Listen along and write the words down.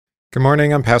Good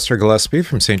morning. I'm Pastor Gillespie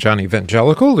from St. John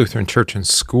Evangelical Lutheran Church and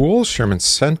School, Sherman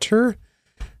Center,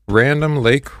 Random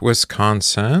Lake,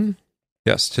 Wisconsin.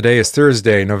 Yes, today is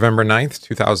Thursday, November 9th,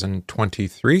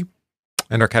 2023,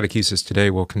 and our catechesis today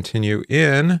will continue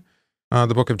in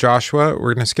the book of Joshua.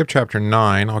 We're going to skip chapter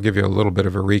 9. I'll give you a little bit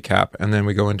of a recap, and then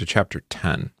we go into chapter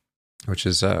 10, which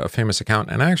is a famous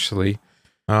account, and actually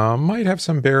might have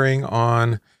some bearing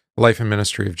on the life and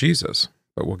ministry of Jesus,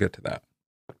 but we'll get to that.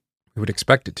 We would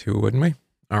expect it to, wouldn't we?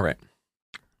 All right.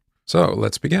 So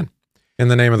let's begin. In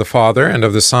the name of the Father, and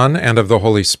of the Son, and of the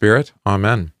Holy Spirit.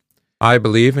 Amen. I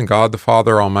believe in God the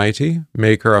Father Almighty,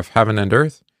 maker of heaven and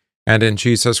earth, and in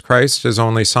Jesus Christ, his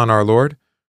only Son, our Lord,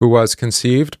 who was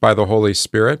conceived by the Holy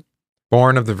Spirit,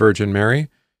 born of the Virgin Mary,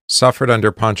 suffered under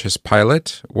Pontius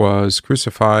Pilate, was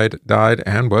crucified, died,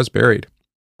 and was buried.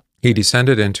 He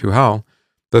descended into hell.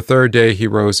 The third day he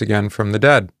rose again from the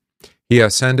dead. He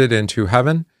ascended into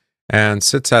heaven, and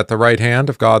sits at the right hand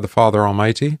of God the Father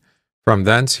Almighty. From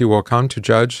thence he will come to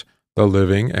judge the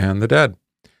living and the dead.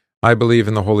 I believe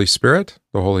in the Holy Spirit,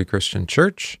 the Holy Christian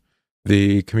Church,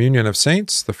 the communion of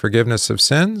saints, the forgiveness of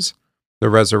sins, the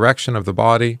resurrection of the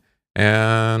body,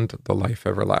 and the life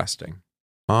everlasting.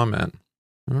 Amen.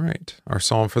 All right, our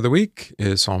psalm for the week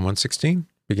is Psalm 116,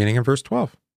 beginning in verse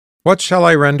 12. What shall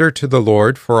I render to the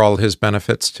Lord for all his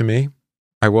benefits to me?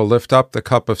 I will lift up the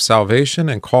cup of salvation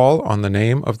and call on the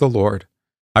name of the Lord.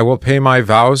 I will pay my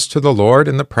vows to the Lord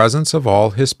in the presence of all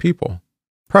his people.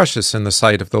 Precious in the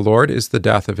sight of the Lord is the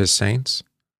death of his saints.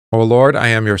 O Lord, I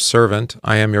am your servant,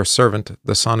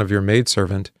 the son of your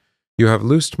maidservant. You have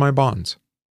loosed my bonds.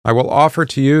 I will offer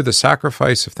to you the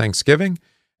sacrifice of thanksgiving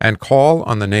and call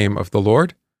on the name of the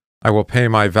Lord. I will pay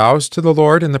my vows to the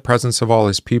Lord in the presence of all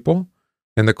his people.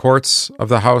 In the courts of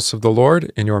the house of the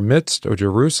Lord, in your midst, O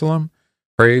Jerusalem,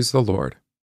 praise the Lord.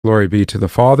 Glory be to the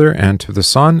Father, and to the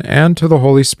Son, and to the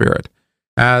Holy Spirit,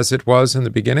 as it was in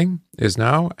the beginning, is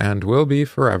now, and will be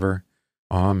forever.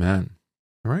 Amen.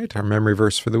 All right, our memory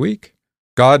verse for the week.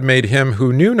 God made him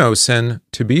who knew no sin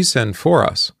to be sin for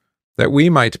us, that we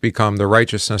might become the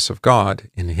righteousness of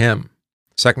God in him.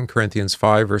 2 Corinthians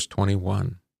 5, verse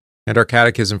 21. And our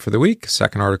catechism for the week,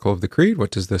 second article of the Creed.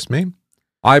 What does this mean?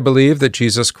 I believe that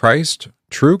Jesus Christ,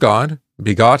 true God,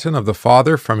 begotten of the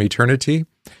Father from eternity,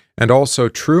 and also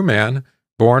true man,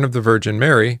 born of the Virgin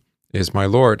Mary, is my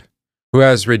Lord, who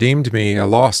has redeemed me, a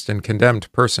lost and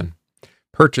condemned person,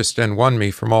 purchased and won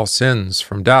me from all sins,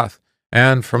 from death,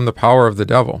 and from the power of the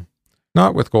devil,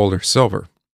 not with gold or silver,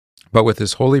 but with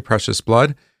his holy precious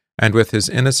blood, and with his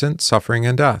innocent suffering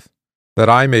and death, that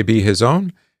I may be his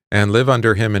own, and live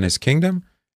under him in his kingdom,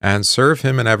 and serve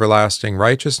him in everlasting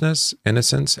righteousness,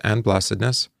 innocence, and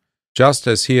blessedness, just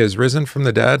as he is risen from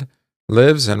the dead,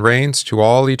 lives and reigns to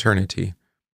all eternity.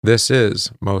 This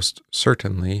is most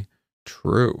certainly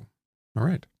true. All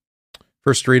right.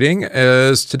 First reading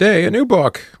is today a new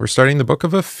book. We're starting the book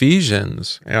of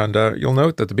Ephesians. And you'll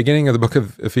note that the beginning of the book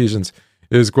of Ephesians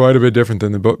is quite a bit different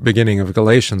than the beginning of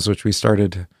Galatians, which we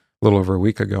started a little over a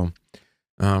week ago.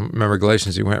 Remember,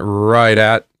 Galatians, you went right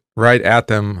at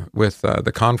them with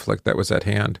the conflict that was at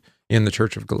hand in the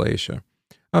church of Galatia.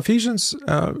 Ephesians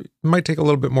might take a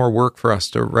little bit more work for us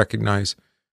to recognize.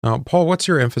 Paul, what's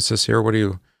your emphasis here? What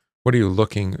are you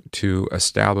looking to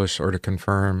establish or to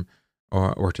confirm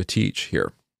or to teach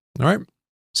here? All right.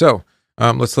 So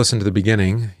let's listen to the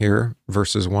beginning here,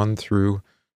 verses 1 through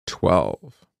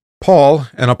 12. Paul,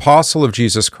 an apostle of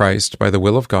Jesus Christ by the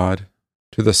will of God,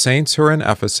 to the saints who are in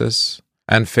Ephesus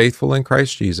and faithful in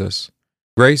Christ Jesus,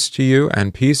 grace to you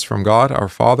and peace from God our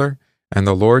Father and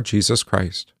the Lord Jesus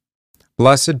Christ.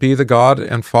 Blessed be the God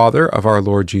and Father of our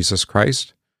Lord Jesus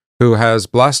Christ, who has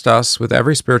blessed us with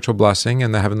every spiritual blessing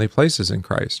in the heavenly places in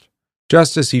Christ,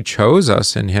 just as he chose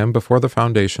us in him before the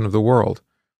foundation of the world,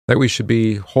 that we should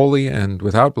be holy and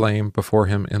without blame before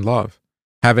him in love,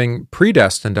 having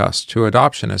predestined us to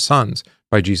adoption as sons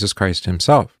by Jesus Christ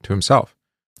himself,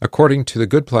 according to the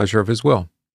good pleasure of his will,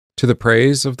 to the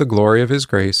praise of the glory of his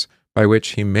grace, by which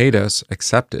he made us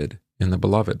accepted in the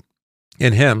Beloved.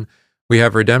 In him we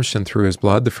have redemption through his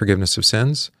blood, the forgiveness of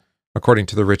sins, according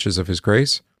to the riches of his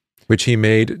grace, which he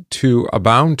made to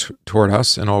abound toward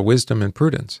us in all wisdom and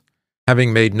prudence,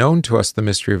 having made known to us the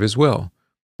mystery of his will,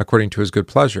 according to his good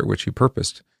pleasure, which he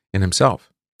purposed in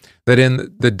himself, that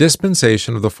in the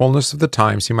dispensation of the fullness of the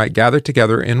times he might gather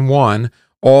together in one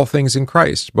all things in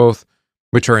Christ, both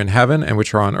which are in heaven and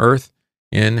which are on earth,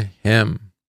 in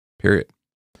him. Period.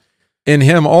 In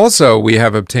him also we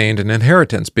have obtained an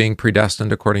inheritance, being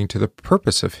predestined according to the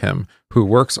purpose of him who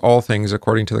works all things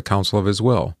according to the counsel of his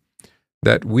will,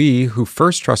 that we who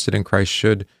first trusted in Christ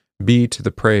should be to the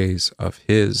praise of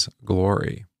his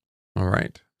glory. All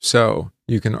right. So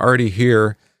you can already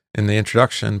hear in the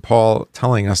introduction, Paul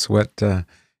telling us what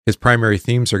his primary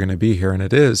themes are going to be here, and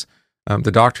it is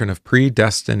the doctrine of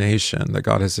predestination that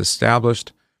God has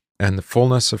established and the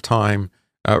fullness of time,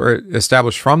 or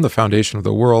established from the foundation of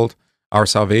the world, our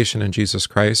salvation in Jesus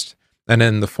Christ. And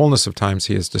in the fullness of times,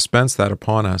 he has dispensed that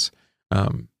upon us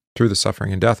through the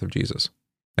suffering and death of Jesus.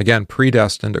 Again,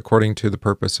 predestined according to the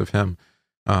purpose of him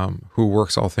who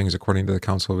works all things according to the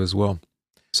counsel of his will,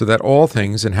 so that all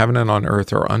things in heaven and on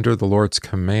earth are under the Lord's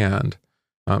command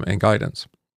and guidance.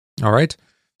 All right?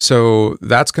 So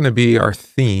that's going to be our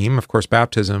theme. Of course,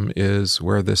 baptism is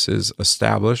where this is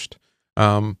established,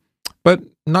 but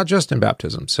not just in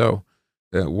baptism. So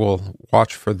we'll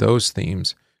watch for those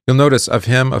themes. You'll notice of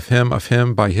him,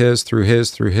 by his, through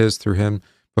him,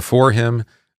 before him,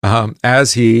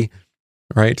 as he,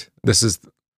 right? This is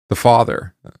the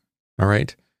Father, all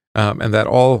right? And that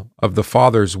all of the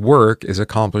Father's work is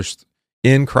accomplished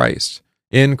in Christ.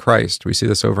 In Christ. We see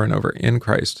this over and over. In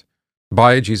Christ.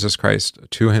 By Jesus Christ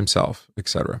to himself,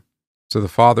 etc. So the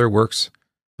Father works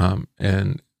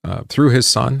through his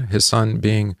Son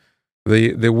being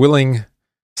the willing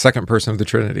second person of the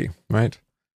Trinity, right?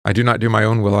 I do not do my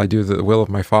own will, I do the will of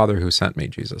my Father who sent me,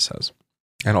 Jesus says.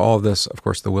 And all of this, of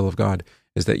course, the will of God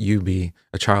is that you be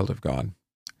a child of God,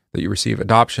 that you receive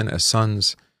adoption as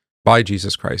sons by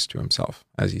Jesus Christ to himself,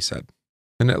 as he said.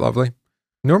 Isn't it lovely?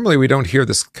 Normally we don't hear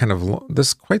this kind of,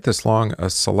 quite this long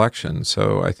a selection,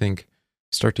 so I think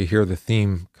start to hear the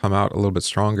theme come out a little bit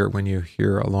stronger when you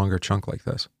hear a longer chunk like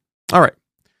this. All right,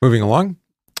 moving along.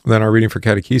 Then our reading for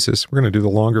catechesis. We're going to do the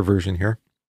longer version here.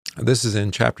 This is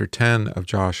in chapter 10 of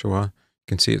Joshua. You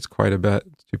can see it's quite a bit,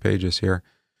 2 pages here.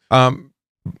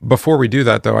 Before we do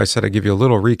that, though, I said I'd give you a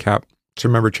little recap. So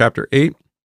remember chapter 8,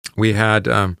 we had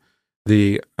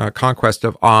the conquest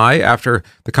of Ai. After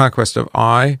the conquest of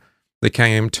Ai, they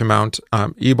came to Mount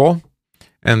Ebal,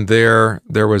 and there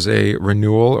was a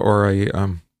renewal or a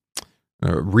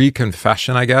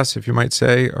reconfession, I guess, if you might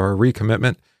say, or a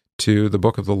recommitment to the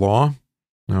book of the law.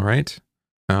 All right.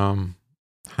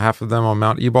 Half of them on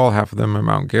Mount Ebal, half of them on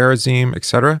Mount Gerizim,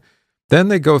 etc. Then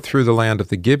they go through the land of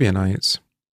the Gibeonites.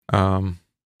 And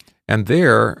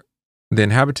there, the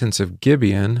inhabitants of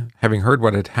Gibeon, having heard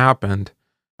what had happened,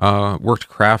 worked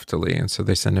craftily. And so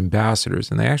they send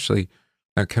ambassadors, and they actually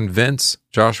convince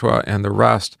Joshua and the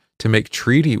rest to make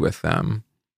treaty with them,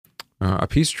 a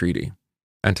peace treaty,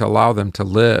 and to allow them to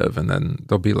live. And then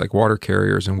they'll be like water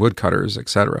carriers and woodcutters,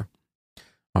 etc.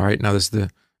 All right, now this is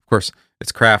of course,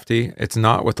 it's crafty. It's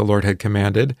not what the Lord had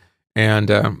commanded,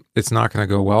 and it's not going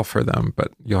to go well for them,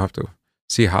 but you'll have to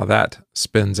see how that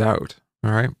spins out,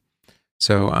 all right?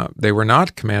 So they were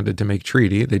not commanded to make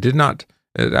treaty. They did not,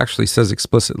 it actually says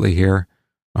explicitly here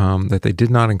that they did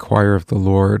not inquire of the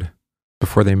Lord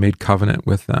before they made covenant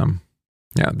with them.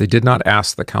 Yeah, they did not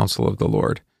ask the counsel of the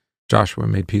Lord. Joshua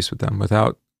made peace with them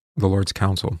without the Lord's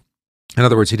counsel. In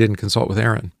other words, he didn't consult with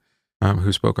Aaron,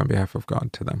 who spoke on behalf of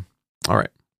God to them. All right.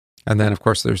 And then, of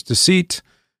course, there's deceit,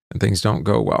 and things don't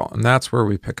go well. And that's where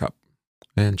we pick up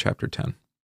in chapter 10.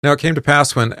 Now it came to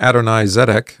pass when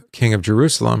Adonizedek, king of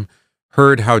Jerusalem,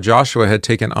 heard how Joshua had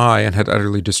taken Ai and had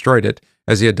utterly destroyed it,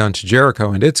 as he had done to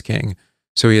Jericho and its king,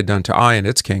 so he had done to Ai and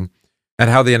its king, and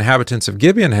how the inhabitants of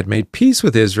Gibeon had made peace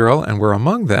with Israel and were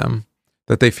among them,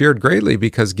 that they feared greatly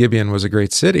because Gibeon was a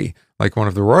great city, like one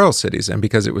of the royal cities, and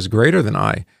because it was greater than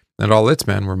Ai, and all its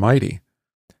men were mighty.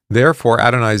 Therefore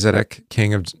Adonizedek,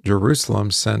 king of Jerusalem,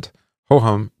 sent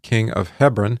Hoham, king of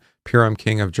Hebron, Piram,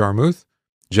 king of Jarmuth,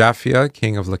 Japhia,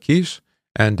 king of Lachish,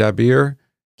 and Dabir,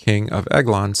 king of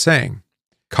Eglon, saying,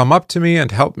 Come up to me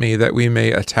and help me that we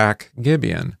may attack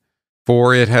Gibeon,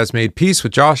 for it has made peace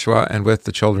with Joshua and with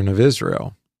the children of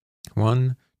Israel.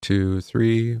 1, 2,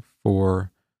 3,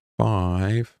 4,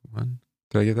 5.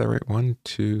 Did I get that right? 1,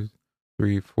 2,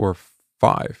 3, 4,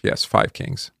 5. Yes, 5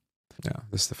 kings. Yeah,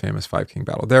 this is the famous 5-king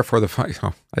battle. Therefore,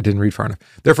 I didn't read far enough.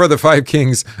 Therefore, the 5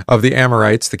 kings of the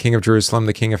Amorites, the king of Jerusalem,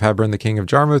 the king of Hebron, the king of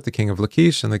Jarmuth, the king of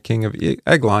Lachish, and the king of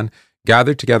Eglon,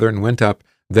 gathered together and went up,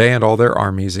 they and all their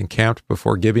armies, encamped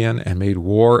before Gibeon and made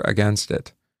war against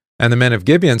it. And the men of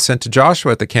Gibeon sent to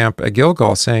Joshua at the camp at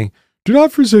Gilgal, saying, Do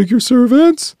not forsake your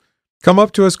servants. Come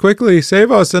up to us quickly,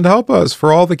 save us and help us,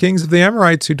 for all the kings of the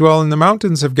Amorites who dwell in the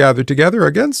mountains have gathered together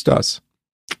against us.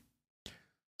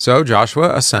 So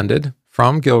Joshua ascended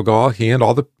from Gilgal, he and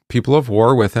all the people of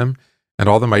war with him, and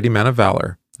all the mighty men of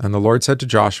valor. And the Lord said to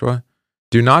Joshua,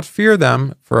 Do not fear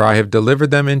them, for I have delivered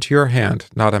them into your hand.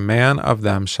 Not a man of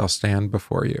them shall stand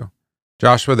before you.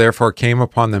 Joshua therefore came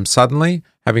upon them suddenly,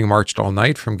 having marched all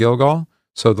night from Gilgal.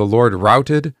 So the Lord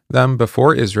routed them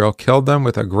before Israel, killed them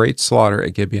with a great slaughter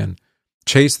at Gibeon,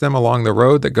 chased them along the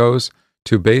road that goes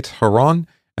to Beit Horon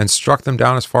and struck them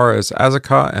down as far as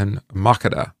Azekah and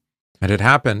Makkedah. And it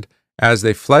happened, as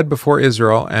they fled before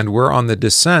Israel and were on the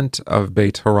descent of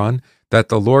Beit Horon, that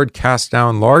the Lord cast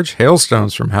down large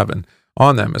hailstones from heaven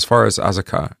on them as far as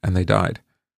Azekah, and they died.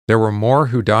 There were more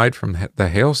who died from the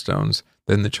hailstones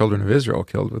than the children of Israel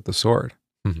killed with the sword.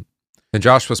 And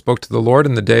Joshua spoke to the Lord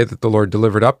in the day that the Lord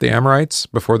delivered up the Amorites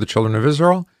before the children of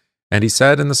Israel, and he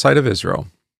said in the sight of Israel,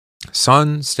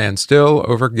 Sun, stand still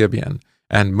over Gibeon,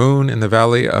 and moon in the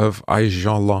valley of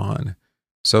Aijalon.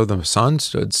 So the sun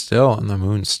stood still, and the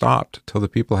moon stopped, till the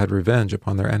people had revenge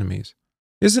upon their enemies.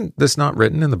 Isn't this not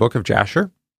written in the book of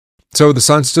Jasher? So the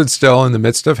sun stood still in the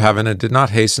midst of heaven, and did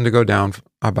not hasten to go down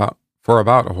for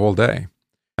about a whole day.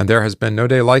 And there has been no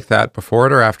day like that, before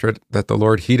it or after it, that the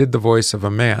Lord heeded the voice of a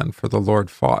man, for the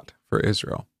Lord fought for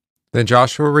Israel. Then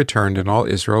Joshua returned, and all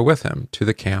Israel with him, to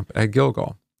the camp at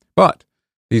Gilgal. But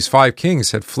these 5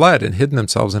 kings had fled and hidden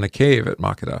themselves in a cave at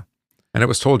Makkedah. And it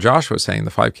was told Joshua, saying,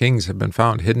 the 5 kings had been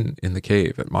found hidden in the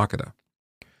cave at Makkedah.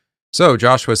 So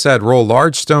Joshua said, roll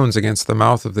large stones against the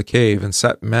mouth of the cave, and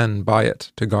set men by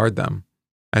it to guard them.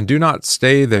 And do not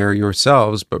stay there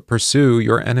yourselves, but pursue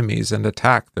your enemies and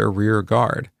attack their rear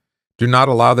guard. Do not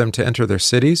allow them to enter their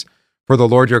cities, for the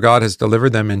Lord your God has delivered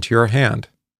them into your hand.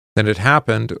 Then it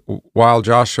happened, while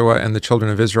Joshua and the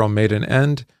children of Israel made an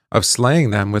end of slaying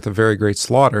them with a very great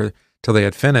slaughter, till they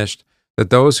had finished, that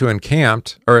those who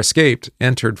encamped or escaped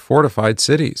entered fortified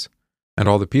cities. And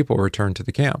all the people returned to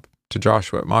the camp, to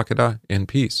Joshua at Makkedah, in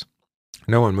peace.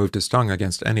 No one moved his tongue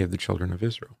against any of the children of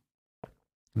Israel.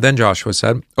 Then Joshua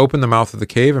said, open the mouth of the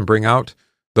cave, and bring out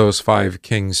those 5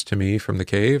 kings to me from the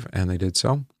cave. And they did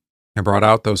so, and brought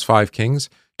out those 5 kings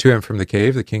to him from the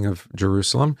cave, the king of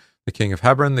Jerusalem, the king of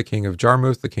Hebron, the king of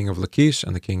Jarmuth, the king of Lachish,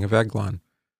 and the king of Eglon.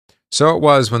 So it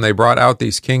was, when they brought out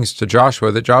these kings to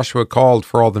Joshua, that Joshua called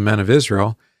for all the men of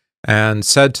Israel, and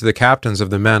said to the captains of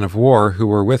the men of war who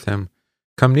were with him,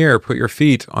 come near, put your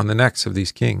feet on the necks of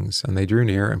these kings. And they drew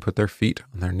near, and put their feet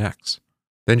on their necks.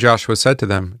 Then Joshua said to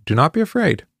them, do not be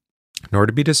afraid, nor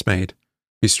to be dismayed.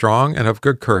 Be strong and of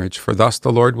good courage, for thus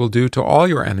the Lord will do to all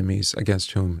your enemies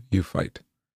against whom you fight.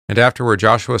 And afterward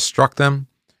Joshua struck them,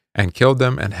 and killed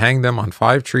them, and hanged them on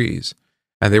 5 trees.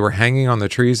 And they were hanging on the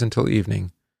trees until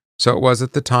evening. So it was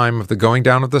at the time of the going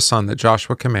down of the sun that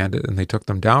Joshua commanded, and they took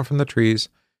them down from the trees,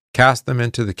 cast them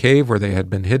into the cave where they had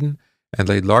been hidden, and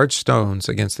laid large stones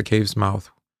against the cave's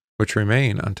mouth, which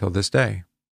remain until this day.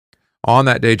 On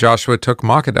that day Joshua took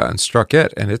Makkedah, and struck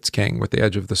it and its king with the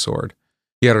edge of the sword.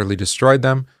 He utterly destroyed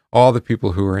them, all the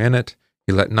people who were in it.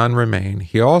 He let none remain.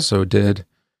 He also did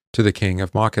to the king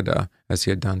of Makkedah as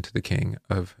he had done to the king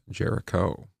of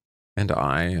Jericho.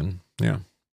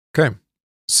 Okay.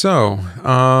 So,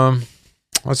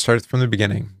 let's start from the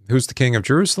beginning. Who's the king of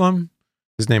Jerusalem?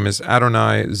 His name is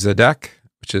Adonai Zedek,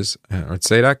 which is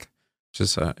Tzedek, which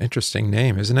is an interesting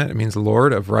name, isn't it? It means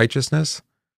Lord of righteousness.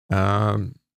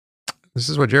 This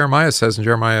is what Jeremiah says in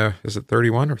Jeremiah, is it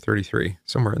 31 or 33?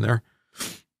 Somewhere in there.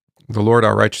 The Lord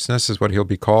our righteousness is what he'll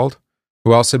be called.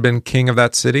 Who else had been king of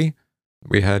that city?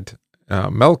 We had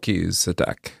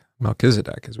Melchizedek,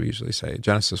 as we usually say,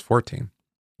 Genesis 14,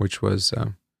 which was,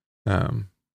 again,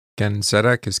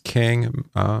 Zedek is king,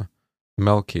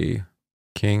 Melchi,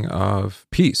 king of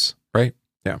peace, right?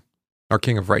 Yeah. Or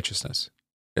king of righteousness.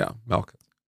 Yeah, Melchi,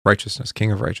 righteousness,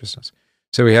 king of righteousness.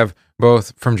 So we have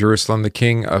both from Jerusalem, the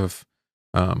king of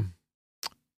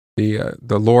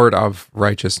the Lord of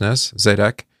righteousness,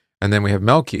 Zedek, and then we have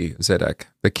Melchizedek,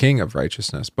 the king of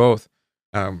righteousness, both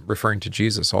referring to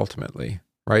Jesus ultimately,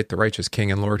 right? The righteous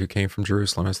king and Lord who came from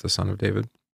Jerusalem as the son of David.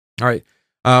 All right.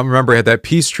 Remember, I had that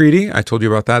peace treaty. I told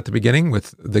you about that at the beginning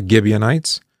with the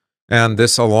Gibeonites, and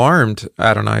this alarmed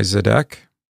Adonai Zedek.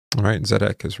 All right,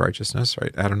 Zedek is righteousness,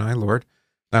 right? Adonai, Lord,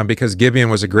 because Gibeon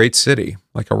was a great city,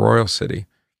 like a royal city,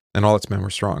 and all its men were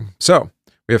strong. So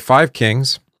we have 5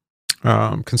 kings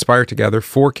conspire together,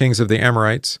 4 kings of the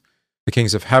Amorites, the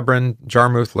kings of Hebron,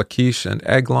 Jarmuth, Lachish, and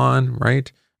Eglon,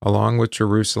 right, along with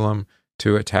Jerusalem,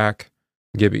 to attack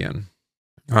Gibeon.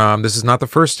 This is not the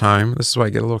first time, this is why I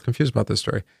get a little confused about this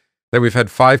story, that we've had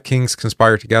 5 kings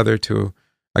conspire together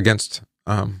against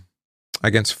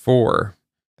 4.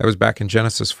 That was back in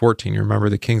Genesis 14. You remember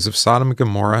the kings of Sodom and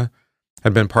Gomorrah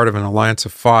had been part of an alliance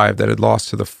of 5 that had lost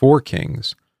to the 4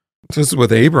 kings. This is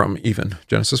with Abram even,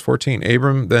 Genesis 14.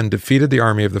 Abram then defeated the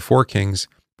army of the 4 kings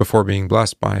before being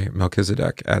blessed by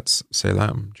Melchizedek at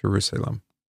Salem, Jerusalem,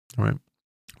 all right,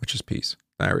 which is peace.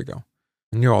 There we go.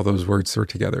 I knew all those words were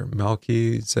together.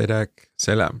 Melchizedek,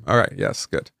 Salem. All right, yes,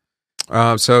 good.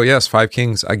 So yes, 5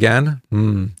 kings again.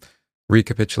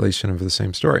 Recapitulation of the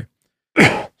same story.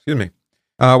 Excuse me.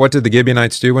 What did the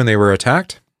Gibeonites do when they were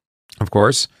attacked? of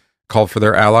course, called for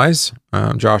their allies,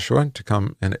 Joshua, to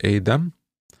come and aid them.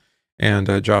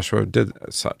 And Joshua did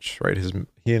such, right?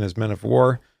 He and his men of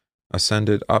war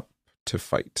ascended up to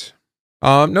fight.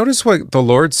 Notice what the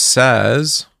Lord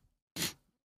says.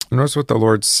 Notice what the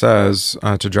Lord says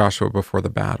to Joshua before the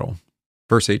battle.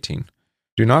 Verse 18.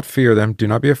 Do not fear them. Do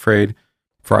not be afraid,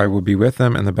 for I will be with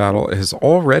them, and the battle has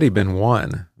already been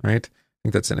won, right? I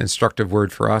think that's an instructive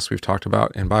word for us. We've talked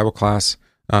about in Bible class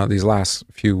these last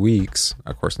few weeks,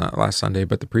 of course, not last Sunday,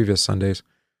 but the previous Sundays,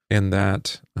 in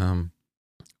that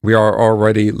we are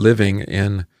already living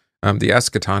in the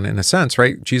eschaton in a sense,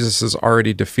 right? Jesus has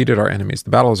already defeated our enemies. The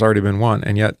battle has already been won,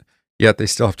 and yet they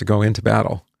still have to go into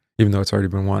battle, even though it's already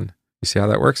been won. You see how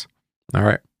that works? All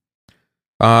right.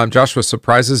 Joshua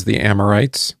surprises the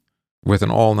Amorites with an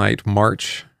all-night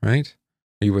march, right?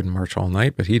 He wouldn't march all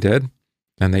night, but he did.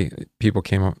 And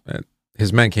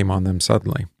his men came on them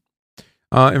suddenly.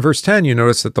 In verse 10, you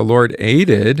notice that the Lord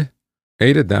aided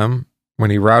them when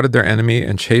he routed their enemy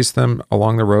and chased them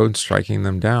along the road, striking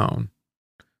them down.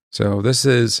 So this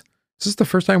is the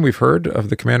first time we've heard of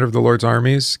the commander of the Lord's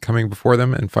armies coming before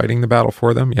them and fighting the battle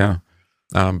for them. Yeah.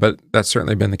 But that's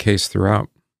certainly been the case throughout.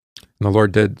 And the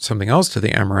Lord did something else to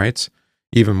the Amorites,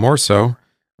 even more so,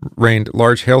 rained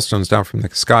large hailstones down from the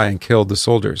sky and killed the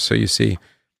soldiers. So you see,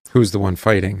 who's the one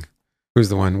fighting? Who's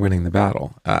the one winning the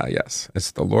battle? Yes, it's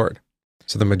the Lord.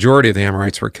 So the majority of the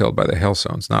Amorites were killed by the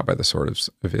hailstones, not by the sword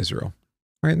of Israel.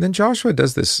 Right? And then Joshua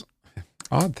does this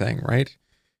odd thing, right?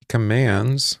 He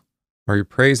commands, or he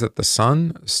prays that the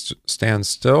sun stand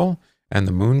still and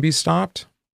the moon be stopped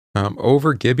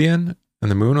over Gibeon, and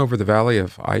the moon over the valley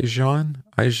of Aijalon,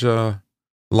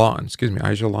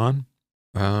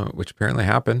 which apparently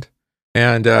happened.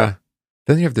 And then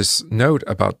you have this note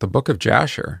about the book of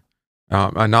Jasher,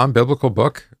 a non-biblical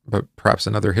book, but perhaps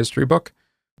another history book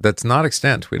that's not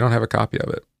extant. We don't have a copy of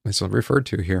it. It's referred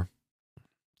to here.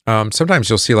 Sometimes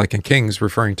you'll see, like in Kings,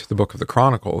 referring to the book of the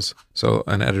Chronicles. So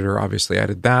an editor obviously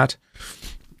added that.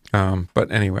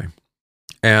 But anyway,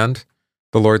 and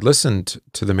the Lord listened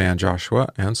to the man Joshua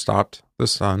and stopped the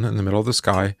sun in the middle of the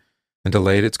sky and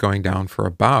delayed its going down for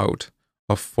about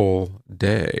a full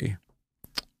day.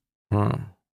 Well,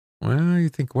 you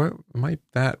think, what might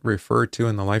that refer to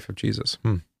in the life of Jesus?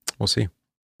 We'll see.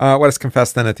 Let us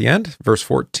confess then at the end, verse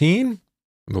 14.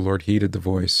 The Lord heeded the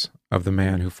voice of the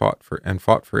man who fought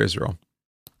for Israel.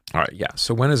 All right, yeah.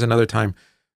 So when is another time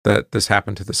that this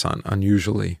happened to the sun?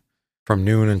 Unusually, from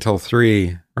noon until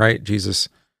 3, right? Jesus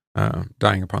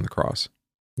dying upon the cross.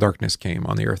 Darkness came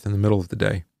on the earth in the middle of the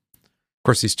day. Of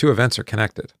course, these two events are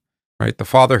connected, right? The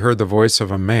Father heard the voice of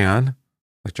a man,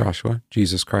 like Joshua,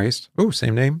 Jesus Christ. Oh,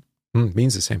 same name.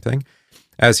 Means the same thing.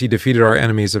 As he defeated our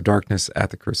enemies of darkness at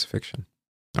the crucifixion.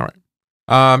 All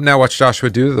right. Now watch Joshua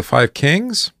do to the 5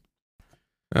 kings.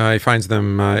 He finds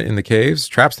them in the caves,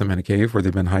 traps them in a cave where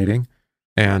they've been hiding.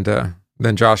 And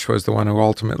then Joshua is the one who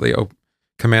ultimately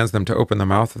commands them to open the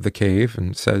mouth of the cave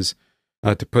and says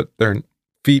to put their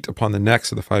feet upon the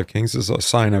necks of the 5 kings is a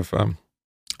sign of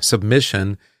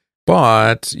submission.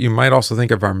 But you might also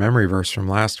think of our memory verse from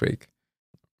last week,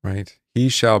 right? He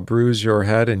shall bruise your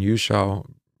head and you shall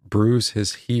bruise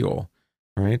his heel,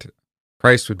 right?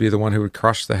 Christ would be the one who would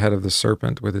crush the head of the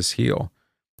serpent with his heel,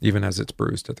 even as it's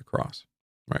bruised at the cross,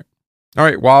 right? All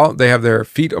right, while they have their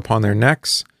feet upon their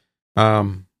necks,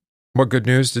 what good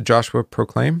news did Joshua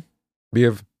proclaim?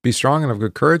 Be strong and of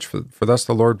good courage, for thus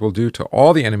the Lord will do to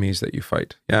all the enemies that you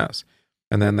fight. Yes.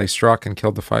 And then they struck and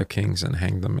killed the 5 kings and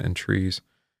hanged them in trees,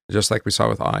 just like we saw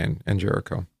with Ai and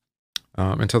Jericho,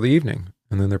 until the evening.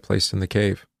 And then they're placed in the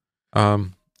cave.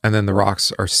 And then the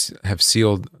rocks have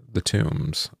sealed the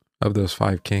tombs of those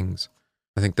 5 kings.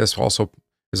 I think this also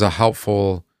is a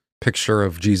helpful picture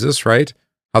of Jesus, right?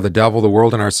 How the devil, the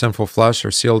world, and our sinful flesh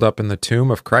are sealed up in the tomb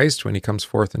of Christ when he comes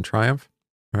forth in triumph,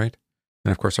 right?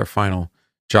 And of course, our final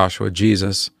Joshua,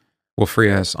 Jesus, will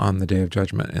free us on the day of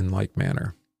judgment in like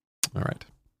manner. All right.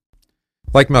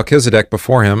 Like Melchizedek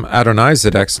before him,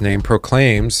 Adonai-Zedek's name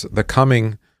proclaims the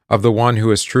coming of the one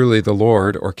who is truly the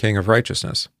Lord or King of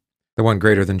righteousness. The one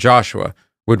greater than Joshua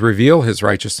would reveal his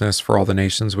righteousness for all the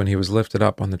nations when he was lifted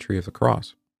up on the tree of the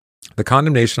cross. The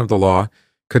condemnation of the law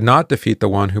could not defeat the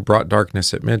one who brought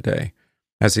darkness at midday,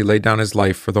 as he laid down his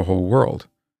life for the whole world.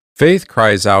 Faith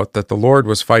cries out that the Lord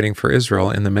was fighting for Israel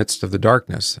in the midst of the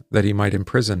darkness, that he might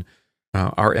imprison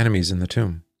our enemies in the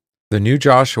tomb. The new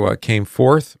Joshua came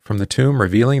forth from the tomb,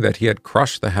 revealing that he had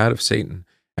crushed the head of Satan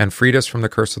and freed us from the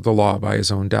curse of the law by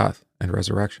his own death and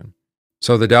resurrection.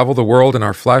 So the devil, the world, and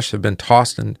our flesh have been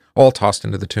all tossed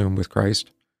into the tomb with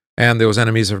Christ, and those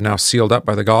enemies are now sealed up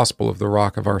by the gospel of the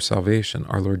rock of our salvation,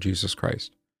 our Lord Jesus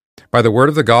Christ. By the word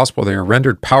of the gospel they are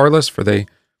rendered powerless for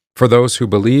those who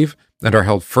believe and are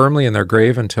held firmly in their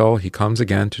grave until he comes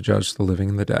again to judge the living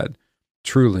and the dead.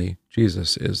 Truly,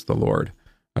 Jesus is the Lord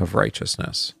of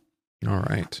righteousness. All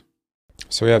right.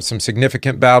 So we have some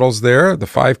significant battles there. The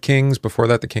 5 kings, before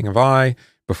that the king of Ai,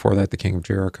 before that the king of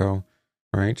Jericho.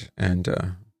 All right.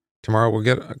 And tomorrow we'll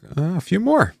get a few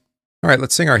more. All right,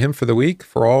 let's sing our hymn for the week,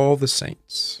 For All the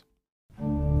Saints.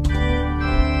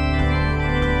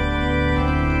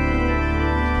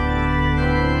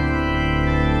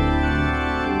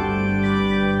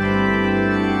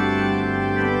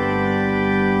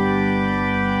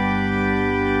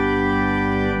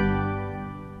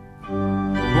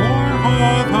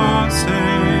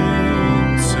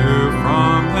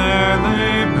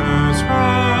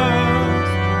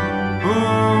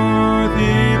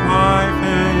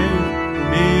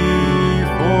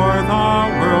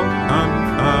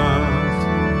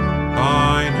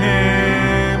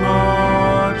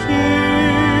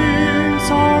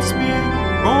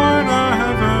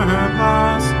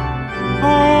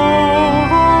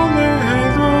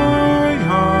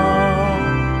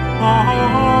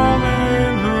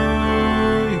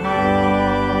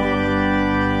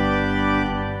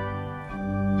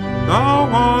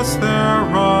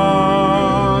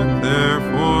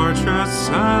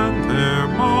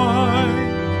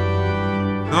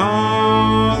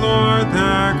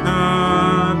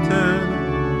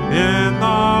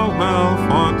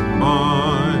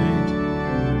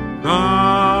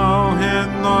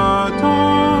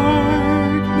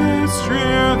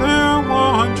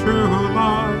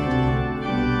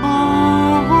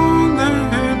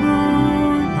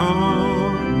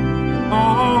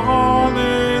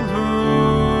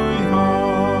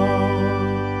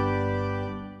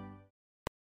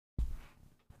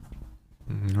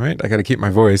 I got to keep my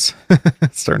voice.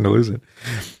 Starting to lose it.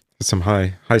 Some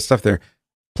high stuff there.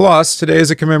 Plus, today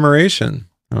is a commemoration.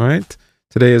 All right.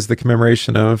 Today is the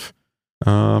commemoration of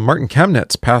Martin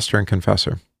Chemnitz, pastor and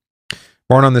confessor.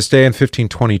 Born on this day in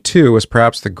 1522, was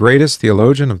perhaps the greatest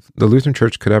theologian of the Lutheran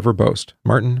Church could ever boast.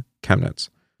 Martin Chemnitz.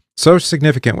 So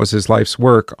significant was his life's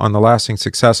work on the lasting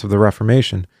success of the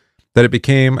Reformation that it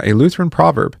became a Lutheran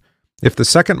proverb. If the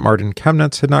second Martin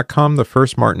Chemnitz had not come, the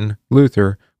first Martin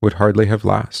Luther would hardly have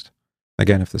lasted.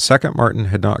 Again, if the second Martin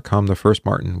had not come, the first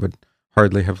Martin would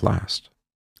hardly have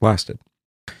lasted.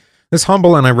 This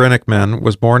humble and ironic man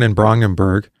was born in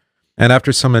Brandenburg, and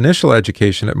after some initial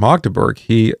education at Magdeburg,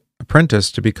 he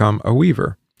apprenticed to become a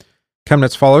weaver.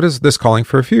 Chemnitz followed this calling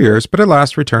for a few years, but at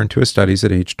last returned to his studies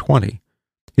at age 20.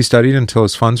 He studied until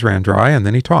his funds ran dry, and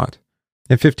then he taught.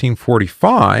 In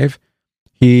 1545,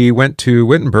 he went to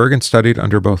Wittenberg and studied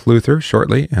under both Luther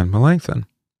shortly and Melanchthon.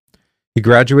 He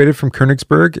graduated from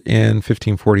Königsberg in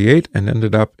 1548 and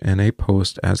ended up in a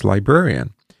post as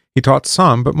librarian. He taught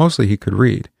some, but mostly he could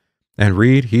read. And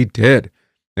read he did.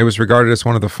 It was regarded as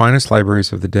one of the finest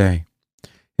libraries of the day.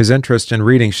 His interest in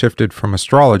reading shifted from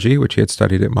astrology, which he had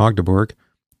studied at Magdeburg,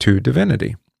 to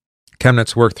divinity.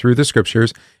 Chemnitz worked through the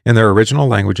scriptures in their original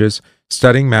languages,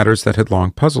 studying matters that had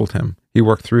long puzzled him. He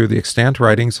worked through the extant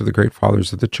writings of the great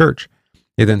fathers of the Church.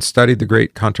 He then studied the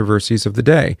great controversies of the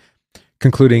day,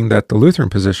 concluding that the Lutheran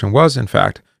position was, in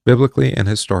fact, biblically and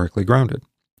historically grounded.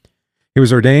 He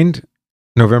was ordained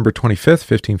November 25th,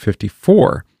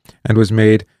 1554, and was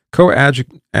made coadjutor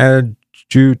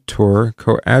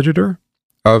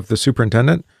of the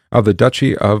superintendent of the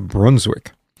Duchy of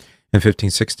Brunswick. In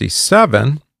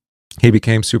 1567, he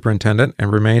became superintendent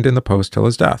and remained in the post till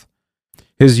his death.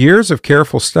 His years of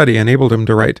careful study enabled him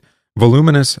to write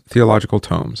voluminous theological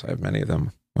tomes. I have many of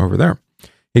them over there.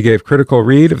 He gave critical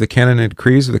read of the canon and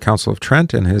decrees of the Council of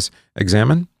Trent in his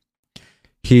Examen.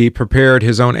 He prepared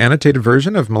his own annotated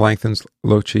version of Melanchthon's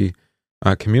Loci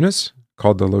Communis,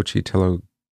 called the Loci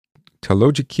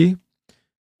Theologici,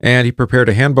 and he prepared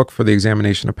a handbook for the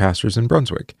examination of pastors in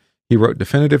Brunswick. He wrote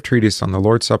definitive treatise on the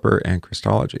Lord's Supper and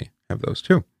Christology. I have those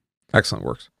too. Excellent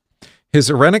works. His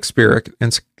irenic spirit,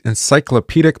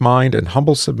 encyclopedic mind, and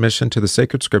humble submission to the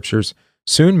sacred scriptures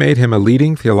soon made him a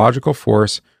leading theological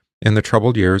force in the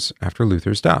troubled years after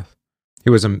Luther's death. He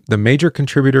was the major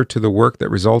contributor to the work that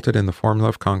resulted in the Formula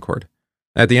of Concord.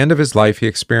 At the end of his life, he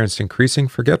experienced increasing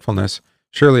forgetfulness,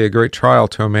 surely a great trial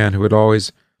to a man who had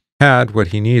always had what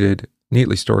he needed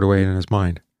neatly stored away in his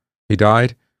mind. He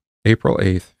died April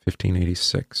 8th,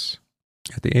 1586,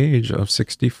 at the age of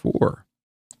 64.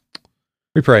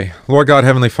 We pray, Lord God,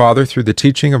 Heavenly Father, through the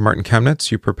teaching of Martin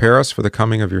Chemnitz, you prepare us for the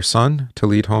coming of your Son to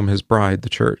lead home his bride, the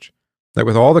Church, that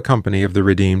with all the company of the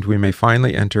redeemed we may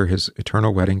finally enter his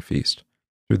eternal wedding feast.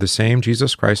 Through the same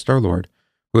Jesus Christ our Lord,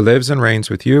 who lives and reigns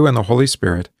with you and the Holy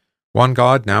Spirit, one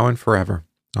God, now and forever.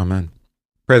 Amen.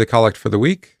 Pray the collect for the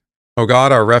week. O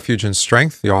God, our refuge and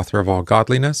strength, the author of all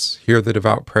godliness, hear the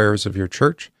devout prayers of your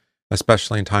church,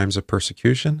 especially in times of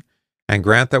persecution, and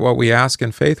grant that what we ask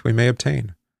in faith we may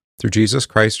obtain. Through Jesus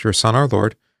Christ, your Son, our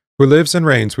Lord, who lives and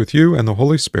reigns with you and the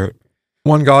Holy Spirit,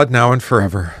 one God, now and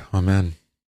forever. Amen.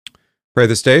 Pray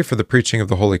this day for the preaching of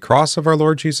the Holy Cross of our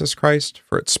Lord Jesus Christ,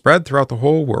 for its spread throughout the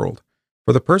whole world,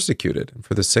 for the persecuted, and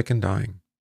for the sick and dying.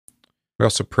 We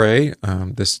also pray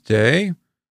this day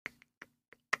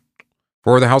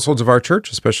for the households of our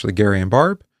church, especially Gary and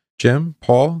Barb, Jim,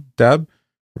 Paul, Deb,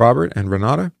 Robert, and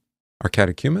Renata, our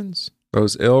catechumens,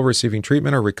 those ill receiving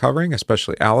treatment or recovering,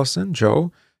 especially Allison,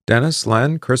 Joe, Dennis,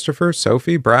 Len, Christopher,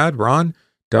 Sophie, Brad, Ron,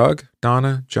 Doug,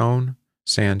 Donna, Joan,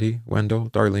 Sandy, Wendell,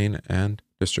 Darlene, and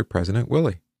District President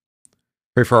Willie.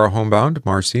 Pray for our homebound,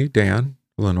 Marcy, Dan,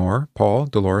 Lenore, Paul,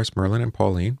 Dolores, Merlin, and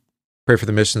Pauline. Pray for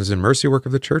the missions and mercy work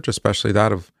of the church, especially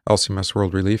that of LCMS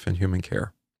World Relief and Human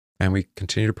Care. And we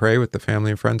continue to pray with the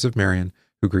family and friends of Marion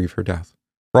who grieve her death.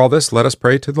 For all this, let us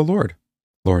pray to the Lord.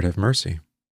 Lord, have mercy.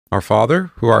 Our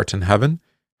Father, who art in heaven,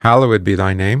 hallowed be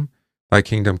thy name. Thy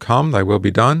kingdom come, thy will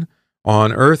be done,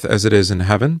 on earth as it is in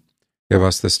heaven. Give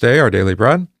us this day our daily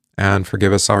bread, and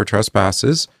forgive us our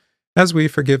trespasses, as we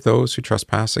forgive those who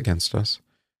trespass against us.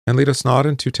 And lead us not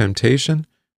into temptation,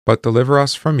 but deliver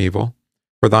us from evil.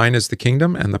 For thine is the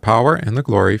kingdom, and the power, and the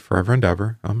glory, forever and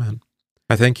ever. Amen.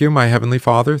 I thank you, my heavenly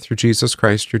Father, through Jesus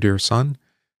Christ, your dear Son,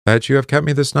 that you have kept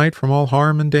me this night from all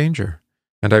harm and danger.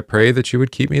 And I pray that you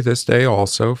would keep me this day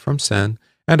also from sin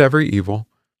and every evil,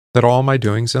 that all my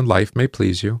doings in life may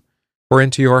please you. For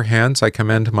into your hands I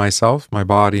commend myself, my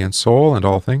body and soul, and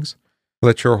all things.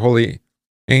 Let your holy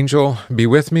angel be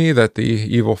with me, that the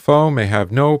evil foe may have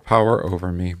no power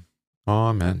over me.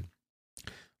 Amen.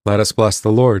 Let us bless the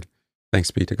Lord.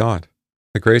 Thanks be to God.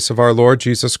 The grace of our Lord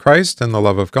Jesus Christ, and the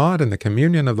love of God, and the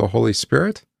communion of the Holy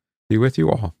Spirit be with you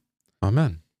all.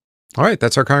 Amen. All right,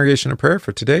 that's our congregation of prayer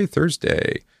for today,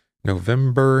 Thursday,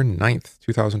 November 9th,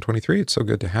 2023. It's so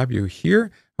good to have you here.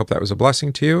 Hope that was a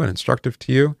blessing to you and instructive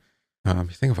to you. You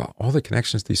think about all the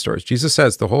connections to these stories. Jesus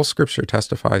says the whole scripture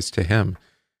testifies to him.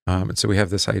 And so we have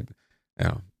this idea.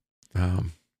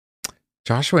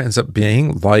 Joshua ends up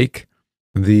being like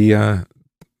the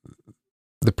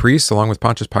priests, along with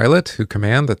Pontius Pilate, who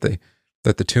command that the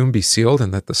tomb be sealed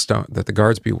and that the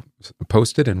guards be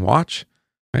posted and watch,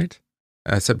 right?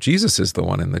 Except Jesus is the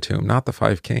one in the tomb, not the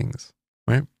five kings,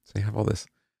 right? So you have all this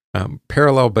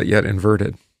parallel but yet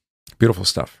inverted, beautiful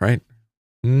stuff, right?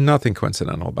 Nothing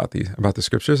coincidental about the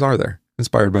scriptures, are there?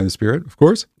 Inspired by the Spirit, of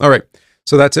course. All right,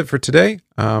 so that's it for today.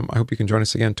 I hope you can join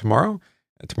us again tomorrow.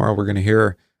 Tomorrow we're going to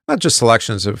hear not just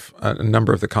selections of a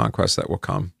number of the conquests that will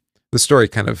come. The story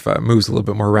kind of moves a little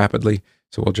bit more rapidly,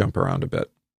 so we'll jump around a bit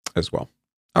as well.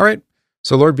 All right,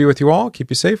 so Lord be with you all.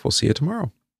 Keep you safe. We'll see you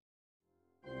tomorrow.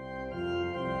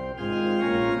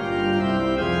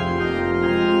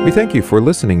 We thank you for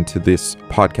listening to this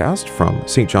podcast from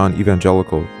St. John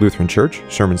Evangelical Lutheran Church,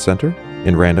 Sherman Center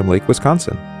in Random Lake,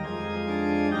 Wisconsin.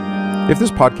 If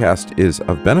this podcast is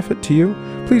of benefit to you,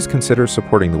 please consider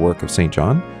supporting the work of St.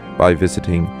 John by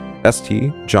visiting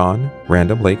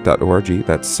stjohnrandomlake.org.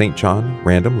 That's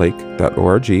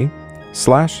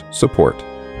stjohnrandomlake.org/support,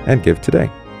 and give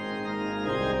today.